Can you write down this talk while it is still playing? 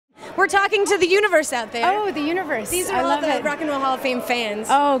We're talking to the universe out there. Oh, the universe. These are all the Rock and Roll Hall of Fame fans.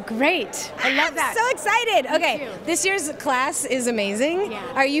 Oh, great. I love that. So excited. Okay, this year's class is amazing.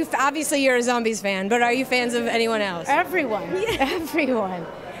 Yeah. Are you, obviously you're a Zombies fan, but are you fans of anyone else? Everyone. Everyone.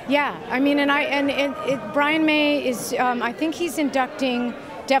 Yeah, I mean, Brian May is, I think he's inducting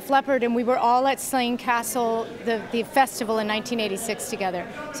Def Leppard, and we were all at Slane Castle, the festival in 1986 together.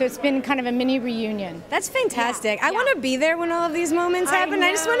 So it's been kind of a mini reunion. That's fantastic. I want to be there when all of these moments happen.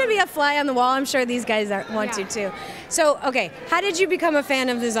 I just want to be a fly on the wall. I'm sure these guys want to too. So, okay, how did you become a fan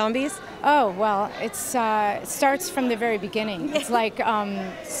of the Zombies? Oh, well, it starts from the very beginning. It's like...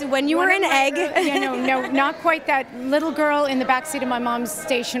 so when you were an egg? No, not quite that. Little girl in the backseat of my mom's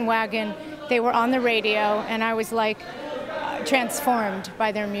station wagon. They were on the radio, and I was like... transformed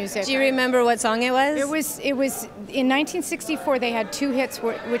by their music. Do you remember what song it was? It was in 1964. They had two hits,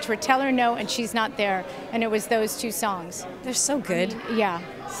 which were "Tell Her No" and "She's Not There," and it was those two songs. They're so good. I mean, yeah,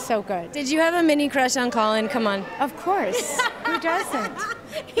 so good. Did you have a mini crush on Colin? Come on. Of course. Who doesn't?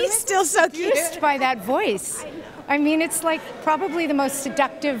 He's still so cute. Used by that voice. I mean, it's like probably the most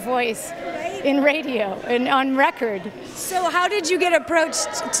seductive voice in radio and on record. So how did you get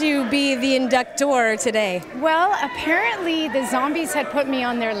approached to be the inductor today? Well, apparently the Zombies had put me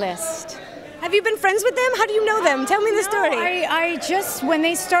on their list. Have you been friends with them? How do you know them? Tell me the story. I just, when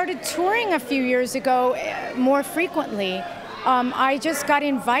they started touring a few years ago more frequently, I just got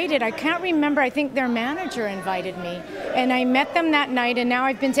invited. I can't remember. I think their manager invited me. And I met them that night, and now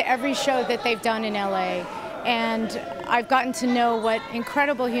I've been to every show that they've done in LA. And I've gotten to know what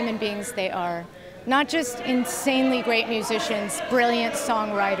incredible human beings they are. Not just insanely great musicians, brilliant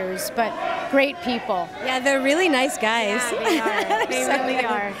songwriters, but great people. Yeah, they're really nice guys. Yeah, they are. They really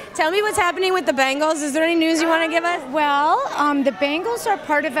are. Tell me what's happening with the Bangles. Is there any news you want to give us? Well, the Bangles are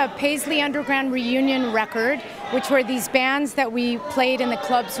part of a Paisley Underground reunion record, which were these bands that we played in the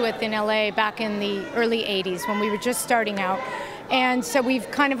clubs with in LA back in the early 80s when we were just starting out. And so we've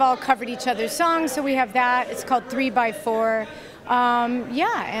kind of all covered each other's songs, so we have that. It's called 3x4.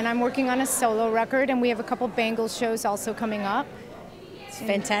 And I'm working on a solo record, and we have a couple Bangles shows also coming up. It's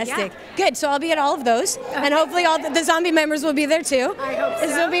fantastic. Yeah. Good, so I'll be at all of those, and hopefully all the Zombie members will be there too. I hope so.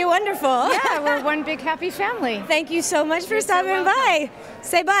 This will be wonderful. Yeah, we're one big happy family. Thank you so much for stopping by.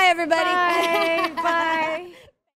 Say bye, everybody. Bye. Bye.